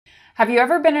Have you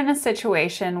ever been in a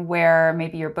situation where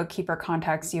maybe your bookkeeper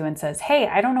contacts you and says, hey,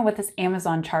 I don't know what this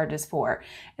Amazon charge is for.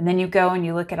 And then you go and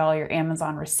you look at all your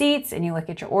Amazon receipts and you look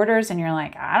at your orders and you're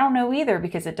like, I don't know either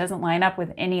because it doesn't line up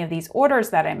with any of these orders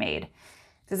that I made.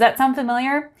 Does that sound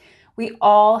familiar? We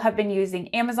all have been using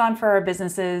Amazon for our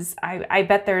businesses. I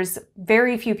bet there's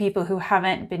very few people who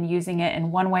haven't been using it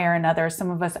in one way or another. Some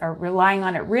of us are relying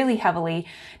on it really heavily.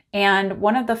 And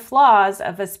one of the flaws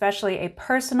of especially a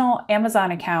personal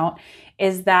Amazon account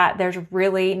is that there's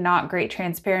really not great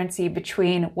transparency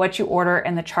between what you order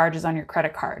and the charges on your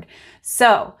credit card.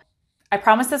 So I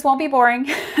promise this won't be boring.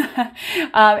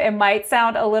 It might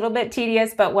sound a little bit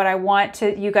tedious, but what I want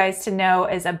you guys to know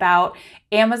is about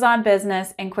Amazon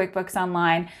Business and QuickBooks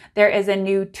Online. There is a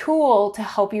new tool to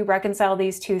help you reconcile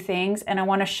these two things, and I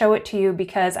want to show it to you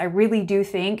because I really do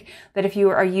think that if you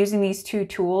are using these two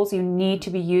tools, you need to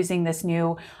be using this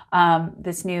new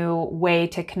way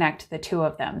to connect the two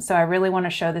of them. So I really want to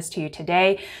show this to you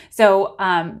today. So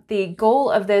the goal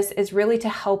of this is really to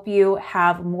help you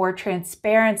have more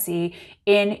transparency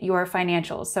in your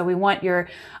financials. So we want your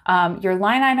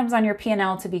line items on your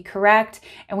P&L to be correct,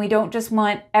 and we don't just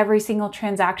want every single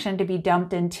transaction to be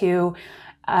dumped into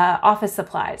office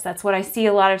supplies. That's what I see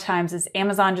a lot of times is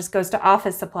Amazon just goes to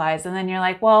office supplies, and then you're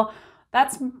like, well,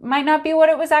 that might not be what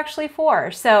it was actually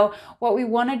for. So what we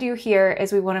want to do here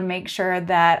is we want to make sure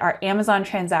that our Amazon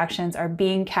transactions are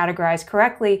being categorized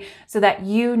correctly so that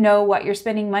you know what you're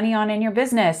spending money on in your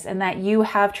business and that you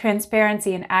have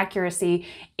transparency and accuracy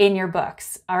in your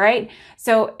books. All right.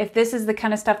 So if this is the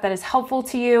kind of stuff that is helpful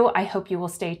to you, I hope you will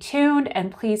stay tuned, and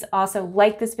please also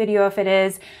like this video if it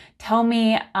is. Tell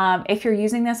me if you're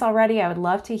using this already. I would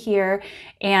love to hear.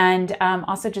 And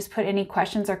also just put any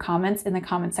questions or comments in the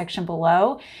comment section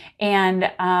below.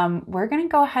 And we're going to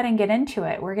go ahead and get into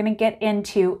it. We're going to get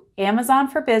into Amazon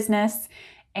for Business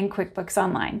and QuickBooks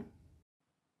Online.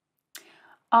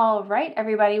 All right,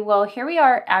 everybody. Well, here we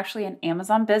are actually in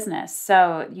Amazon Business.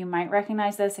 So you might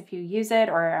recognize this if you use it,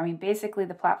 or I mean, basically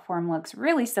the platform looks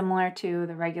really similar to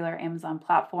the regular Amazon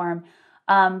platform.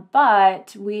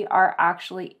 But we are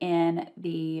actually in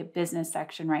the business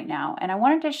section right now. And I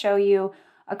wanted to show you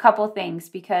a couple things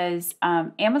because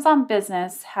Amazon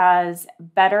Business has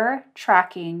better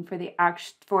tracking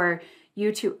for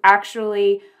you to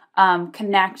actually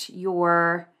connect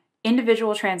your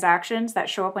individual transactions that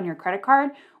show up on your credit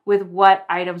card with what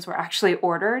items were actually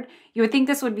ordered. You would think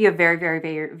this would be a very, very,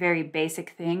 very, very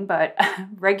basic thing, but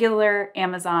regular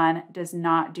Amazon does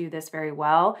not do this very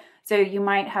well. So you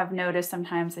might have noticed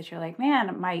sometimes that you're like,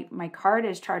 man, my card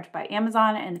is charged by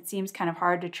Amazon, and it seems kind of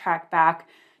hard to track back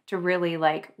to really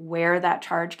like where that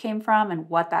charge came from and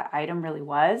what that item really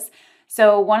was.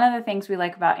 So one of the things we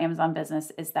like about Amazon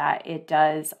Business is that it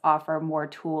does offer more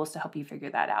tools to help you figure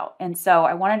that out. And so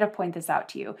I wanted to point this out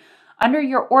to you. Under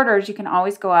your orders, you can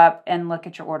always go up and look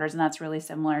at your orders, and that's really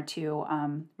similar to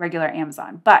regular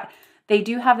Amazon. But they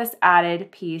do have this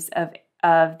added piece of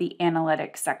the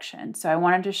analytics section. So I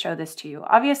wanted to show this to you.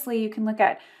 Obviously, you can look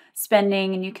at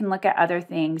spending and you can look at other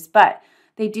things, but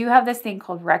they do have this thing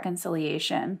called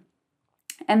reconciliation.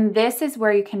 And this is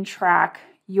where you can track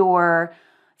your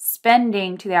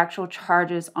spending to the actual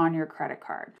charges on your credit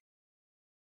card.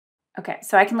 Okay,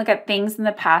 so I can look at things in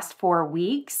the past 4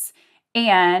 weeks.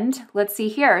 And let's see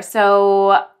here.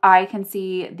 So I can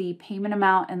see the payment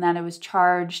amount and that it was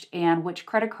charged and which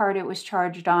credit card it was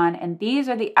charged on. And these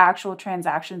are the actual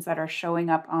transactions that are showing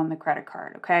up on the credit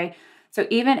card. Okay. So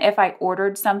even if I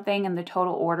ordered something and the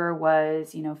total order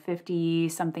was, $50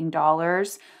 something,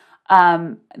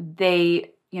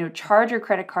 they, charge your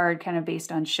credit card kind of based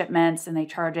on shipments, and they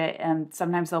charge it. And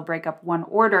sometimes they'll break up one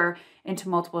order into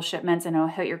multiple shipments and it'll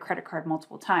hit your credit card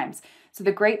multiple times. So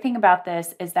the great thing about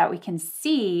this is that we can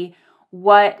see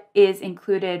what is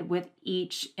included with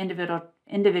each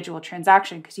individual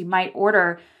transaction, because you might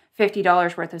order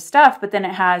 $50 worth of stuff, but then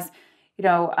it has,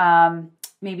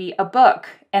 maybe a book,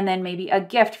 and then maybe a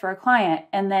gift for a client,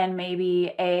 and then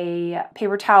maybe a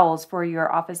paper towels for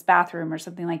your office bathroom or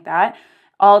something like that.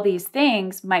 All these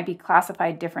things might be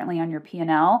classified differently on your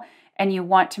P&L, and you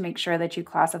want to make sure that you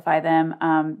classify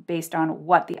them based on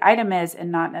what the item is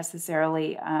and not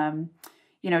necessarily,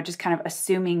 just kind of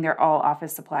assuming they're all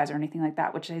office supplies or anything like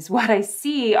that, which is what I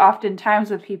see oftentimes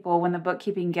with people when the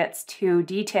bookkeeping gets too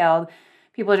detailed.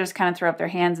 People just kind of throw up their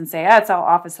hands and say, it's all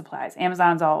office supplies.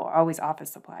 Amazon's always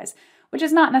office supplies, which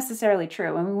is not necessarily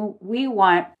true. And we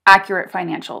want accurate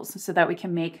financials so that we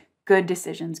can make good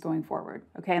decisions going forward.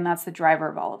 Okay. And that's the driver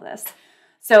of all of this.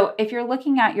 So if you're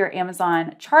looking at your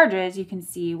Amazon charges, you can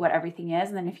see what everything is.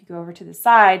 And then if you go over to the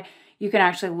side, you can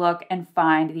actually look and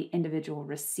find the individual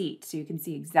receipt so you can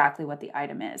see exactly what the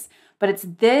item is. But it's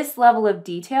this level of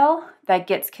detail that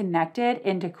gets connected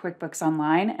into QuickBooks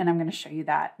Online, and I'm going to show you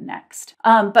that next.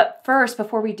 But first,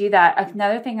 before we do that,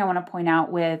 another thing I want to point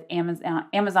out with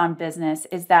Amazon Business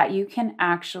is that you can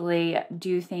actually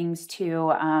do things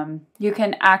to, you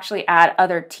can actually add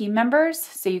other team members,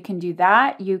 so you can do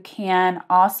that. You can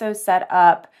also set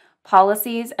up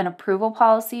policies and approval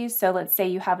policies. So let's say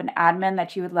you have an admin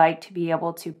that you would like to be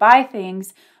able to buy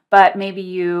things, but maybe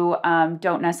you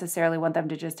don't necessarily want them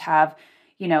to just have,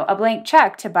 you know, a blank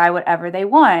check to buy whatever they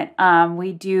want.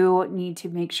 We do need to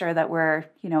make sure that we're,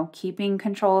 you know, keeping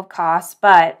control of costs,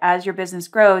 but as your business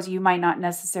grows, you might not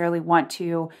necessarily want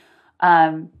to,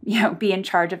 you know, be in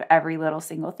charge of every little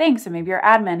single thing. So maybe your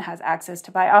admin has access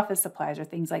to buy office supplies or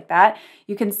things like that.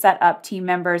 You can set up team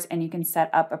members and you can set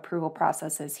up approval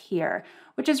processes here,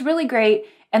 which is really great.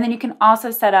 And then you can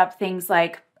also set up things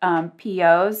like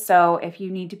POs. So if you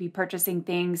need to be purchasing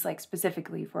things like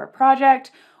specifically for a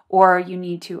project, or you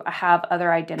need to have other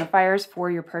identifiers for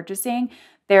your purchasing,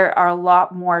 there are a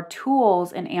lot more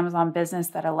tools in Amazon Business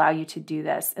that allow you to do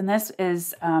this. And this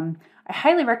is, I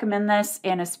highly recommend this,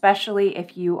 and especially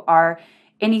if you are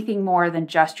anything more than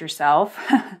just yourself,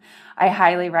 I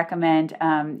highly recommend,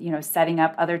 you know, setting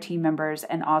up other team members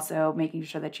and also making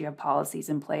sure that you have policies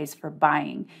in place for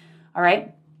buying. All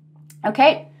right.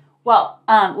 Okay. Well,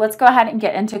 let's go ahead and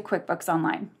get into QuickBooks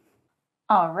Online.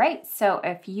 All right, so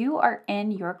if you are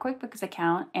in your QuickBooks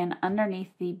account and underneath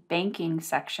the banking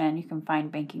section, you can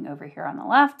find banking over here on the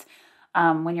left.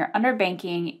 When you're under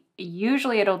banking,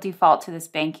 usually it'll default to this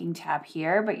banking tab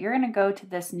here, but you're going to go to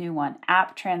this new one,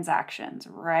 app transactions,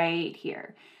 right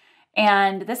here.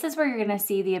 And this is where you're going to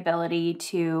see the ability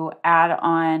to add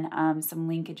on some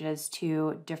linkages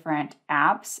to different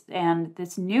apps. And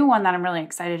this new one that I'm really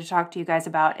excited to talk to you guys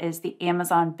about is the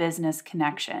Amazon Business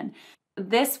Connection.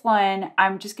 This one,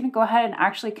 I'm just going to go ahead and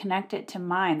actually connect it to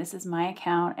mine. This is my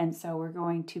account, and so we're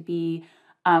going to be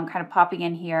kind of popping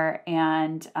in here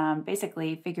and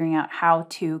basically figuring out how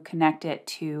to connect it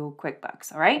to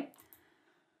QuickBooks, all right?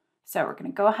 So we're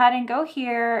going to go ahead and go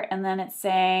here, and then it's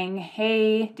saying,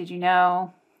 hey, did you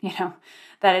know,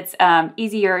 that it's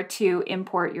easier to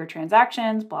import your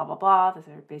transactions, blah, blah, blah.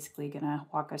 They're basically going to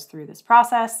walk us through this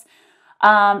process.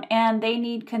 And they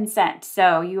need consent.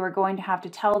 So you are going to have to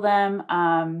tell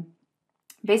them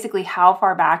basically how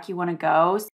far back you want to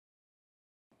go.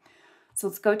 So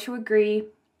let's go to agree.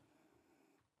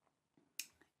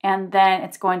 And then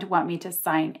it's going to want me to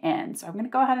sign in. So I'm going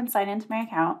to go ahead and sign into my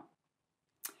account.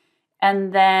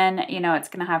 And then, it's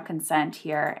going to have consent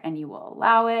here and you will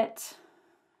allow it.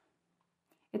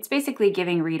 It's basically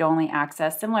giving read-only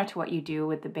access, similar to what you do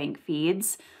with the bank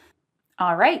feeds.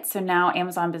 All right, so now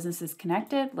Amazon Business is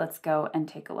connected. Let's go and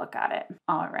take a look at it.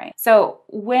 All right, so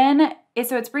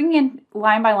it's bringing in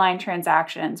line by line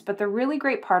transactions, but the really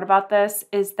great part about this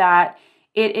is that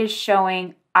it is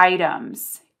showing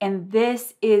items, and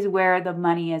this is where the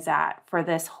money is at for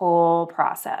this whole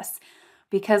process.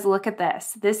 Because look at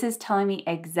this. This is telling me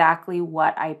exactly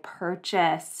what I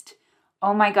purchased.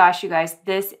 Oh my gosh, you guys,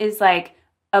 this is like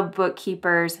a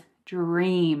bookkeeper's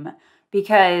dream.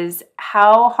 Because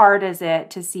how hard is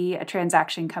it to see a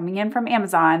transaction coming in from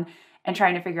Amazon and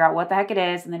trying to figure out what the heck it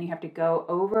is, and then you have to go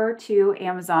over to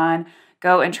Amazon,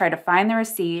 go and try to find the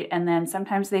receipt, and then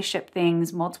sometimes they ship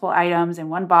things, multiple items in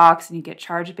one box, and you get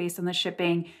charged based on the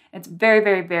shipping. It's very,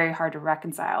 very, very hard to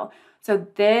reconcile. So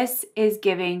this is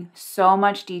giving so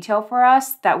much detail for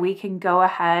us that we can go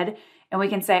ahead and we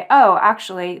can say, oh,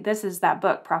 actually, this is that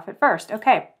book, Profit First.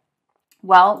 Okay,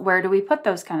 well, where do we put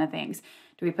those kind of things?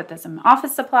 Do we put this in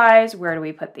office supplies? Where do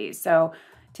we put these? So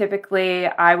typically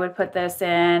I would put this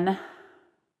in,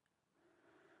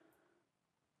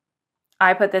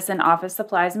 office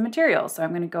supplies and materials. So I'm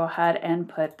going to go ahead and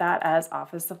put that as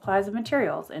office supplies and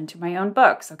materials into my own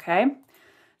books. Okay.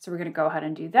 So we're going to go ahead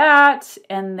and do that.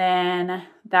 And then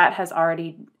that has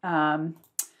already,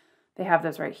 they have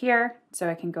those right here. So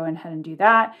I can go ahead and do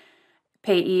that.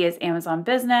 Payee is Amazon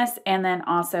Business, and then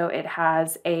also it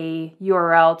has a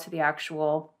URL to the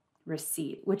actual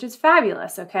receipt, which is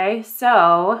fabulous, okay?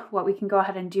 So what we can go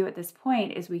ahead and do at this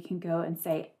point is we can go and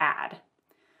say add.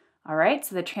 All right,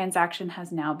 so the transaction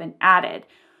has now been added.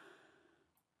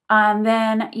 And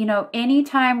then,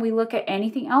 anytime we look at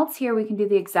anything else here, we can do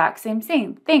the exact same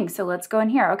thing. So let's go in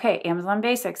here. Okay, Amazon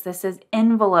Basics, this is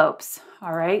envelopes.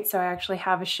 All right, so I actually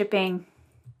have a shipping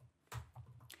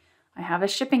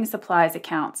supplies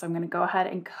account. So I'm going to go ahead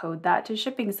and code that to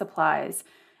shipping supplies.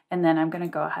 And then I'm going to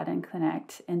go ahead and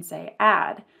connect and say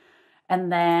add.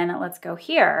 And then let's go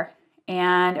here.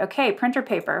 And okay, printer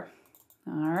paper.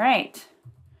 All right.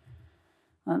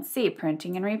 Let's see,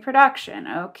 printing and reproduction.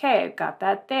 Okay, I've got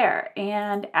that there,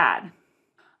 and add.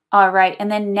 All right, and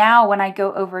then now when I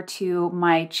go over to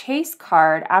my Chase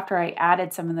card, after I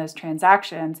added some of those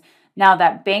transactions, now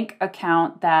that bank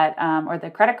account that, or the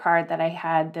credit card that I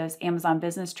had those Amazon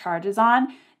business charges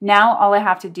on, now all I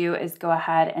have to do is go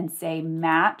ahead and say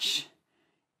match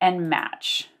and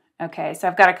match. Okay, so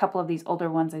I've got a couple of these older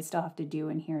ones I still have to do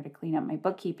in here to clean up my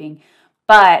bookkeeping,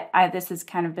 but this has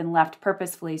kind of been left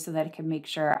purposefully so that I can make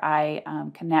sure I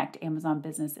connect Amazon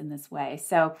business in this way.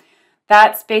 So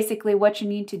that's basically what you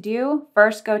need to do.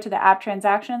 First, go to the app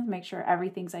transactions, make sure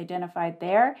everything's identified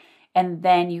there, and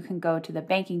then you can go to the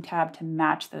banking tab to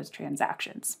match those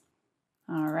transactions.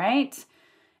 All right,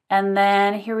 and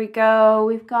then here we go.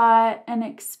 We've got an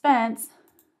expense.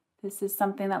 This is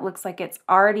something that looks like it's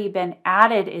already been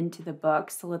added into the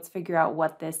book, so let's figure out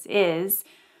what this is.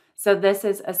 So this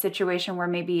is a situation where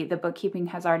maybe the bookkeeping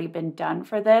has already been done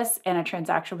for this and a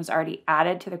transaction was already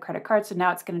added to the credit card, so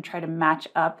now it's going to try to match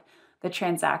up the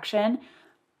transaction.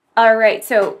 All right,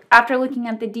 so after looking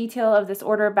at the detail of this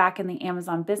order back in the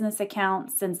Amazon business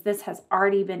account, since this has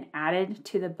already been added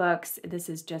to the books, this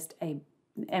is just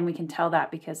and we can tell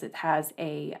that because it has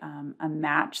a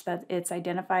match that it's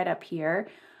identified up here.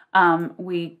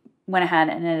 We went ahead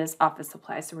and it is office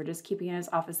supplies, so we're just keeping it as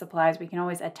office supplies. We can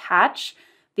always attach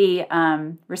the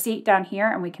receipt down here,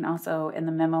 and we can also, in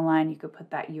the memo line, you could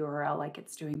put that URL like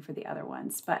it's doing for the other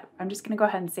ones. But I'm just going to go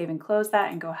ahead and save and close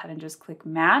that and go ahead and just click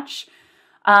match.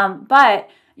 But,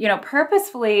 you know,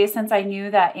 purposefully, since I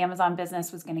knew that Amazon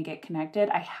business was going to get connected,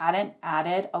 I hadn't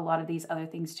added a lot of these other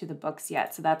things to the books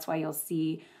yet. So that's why you'll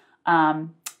see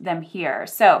them here.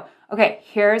 So, okay,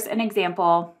 here's an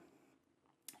example.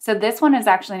 So this one is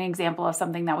actually an example of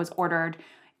something that was ordered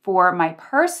for my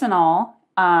personal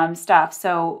stuff.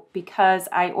 So because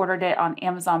I ordered it on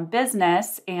Amazon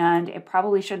Business and it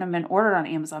probably shouldn't have been ordered on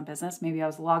Amazon Business, maybe I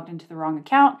was logged into the wrong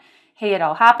account. Hey, it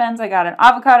all happens. I got an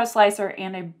avocado slicer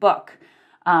and a book,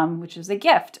 which is a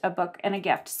gift, a book and a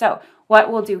gift. So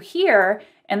what we'll do here,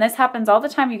 and this happens all the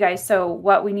time, you guys. So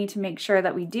what we need to make sure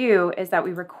that we do is that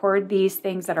we record these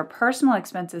things that are personal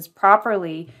expenses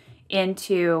properly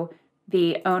into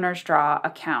the owner's draw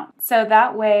account. So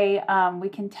that way we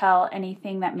can tell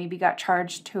anything that maybe got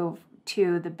charged to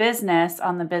the business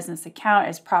on the business account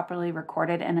is properly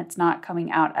recorded and it's not coming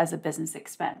out as a business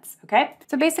expense, okay?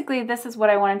 So basically this is what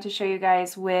I wanted to show you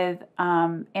guys with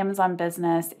Amazon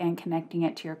Business and connecting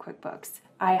it to your QuickBooks.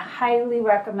 I highly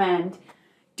recommend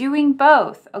doing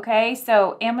both, okay?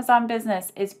 So Amazon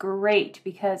Business is great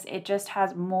because it just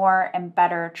has more and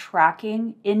better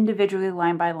tracking individually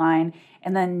line by line.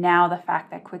 And then now the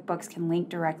fact that QuickBooks can link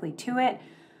directly to it,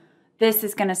 this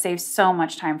is gonna save so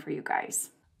much time for you guys.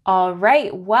 All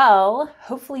right, well,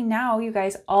 hopefully now you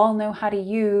guys all know how to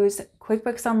use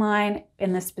QuickBooks Online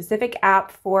in the specific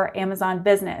app for Amazon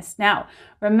Business. Now,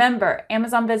 remember,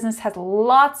 Amazon Business has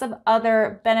lots of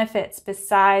other benefits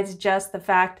besides just the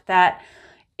fact that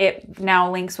it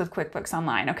now links with QuickBooks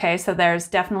Online, okay? So there's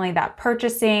definitely that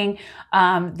purchasing,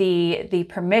 the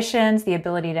permissions, the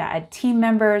ability to add team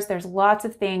members. There's lots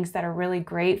of things that are really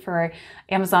great for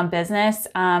Amazon Business.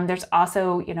 There's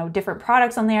also, you know, different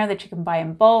products on there that you can buy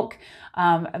in bulk,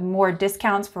 more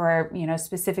discounts for, you know,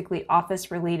 specifically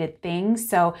office related things.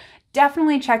 So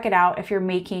definitely check it out. If you're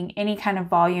making any kind of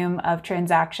volume of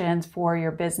transactions for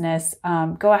your business,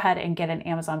 go ahead and get an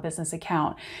Amazon Business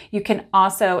account. You can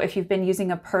also, if you've been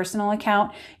using a personal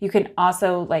account, you can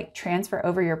also like transfer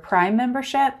over your Prime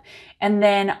membership. And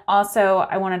then also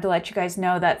I wanted to let you guys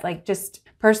know that like just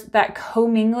that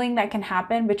commingling that can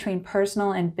happen between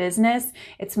personal and business,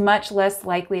 it's much less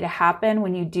likely to happen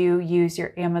when you do use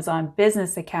your Amazon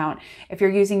Business account. If you're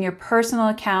using your personal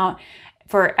account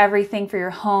for everything for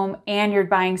your home and you're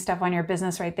buying stuff on your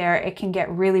business right there, it can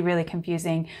get really, really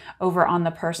confusing over on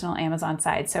the personal Amazon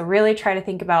side. So really try to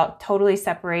think about totally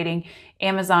separating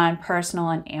Amazon personal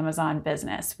and Amazon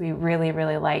Business. We really,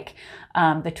 really like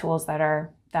the tools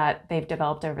that they've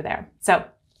developed over there. So,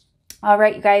 all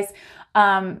right, you guys,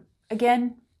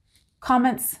 again,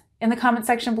 comments in the comment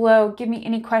section below. Give me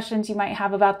any questions you might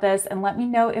have about this and let me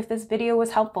know if this video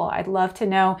was helpful. I'd love to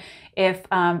know if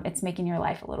it's making your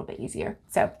life a little bit easier.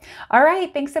 So, all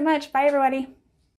right, thanks so much. Bye, everybody.